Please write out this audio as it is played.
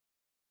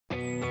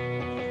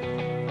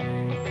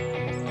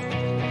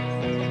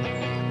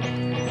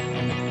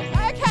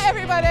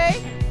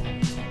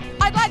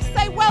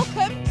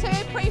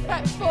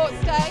PrePrep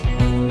Sports Day.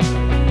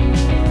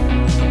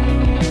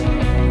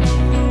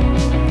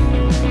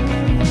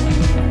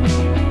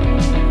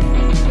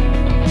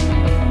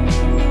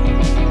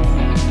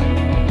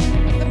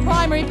 The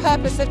primary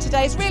purpose of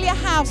today is really a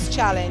house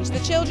challenge. The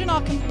children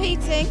are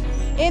competing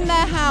in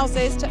their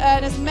houses to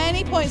earn as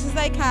many points as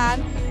they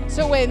can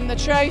to win the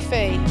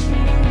trophy.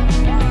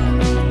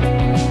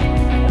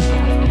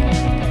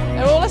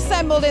 They're all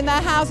assembled in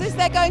their houses.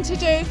 They're going to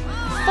do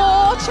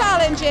 4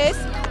 challenges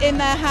in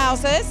their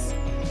houses.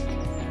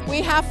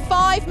 We have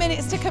 5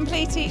 minutes to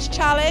complete each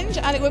challenge,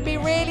 and it would be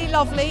really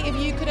lovely if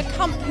you could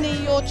accompany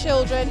your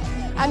children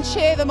and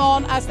cheer them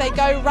on as they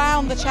go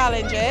round the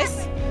challenges.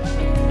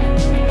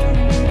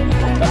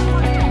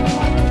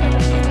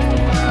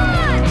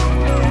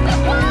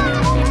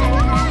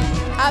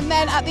 And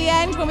then at the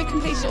end, when we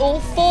completed all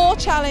 4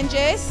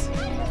 challenges,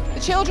 the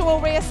children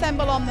will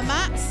reassemble on the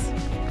mats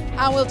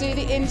and we'll do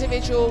the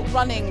individual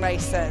running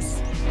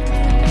races.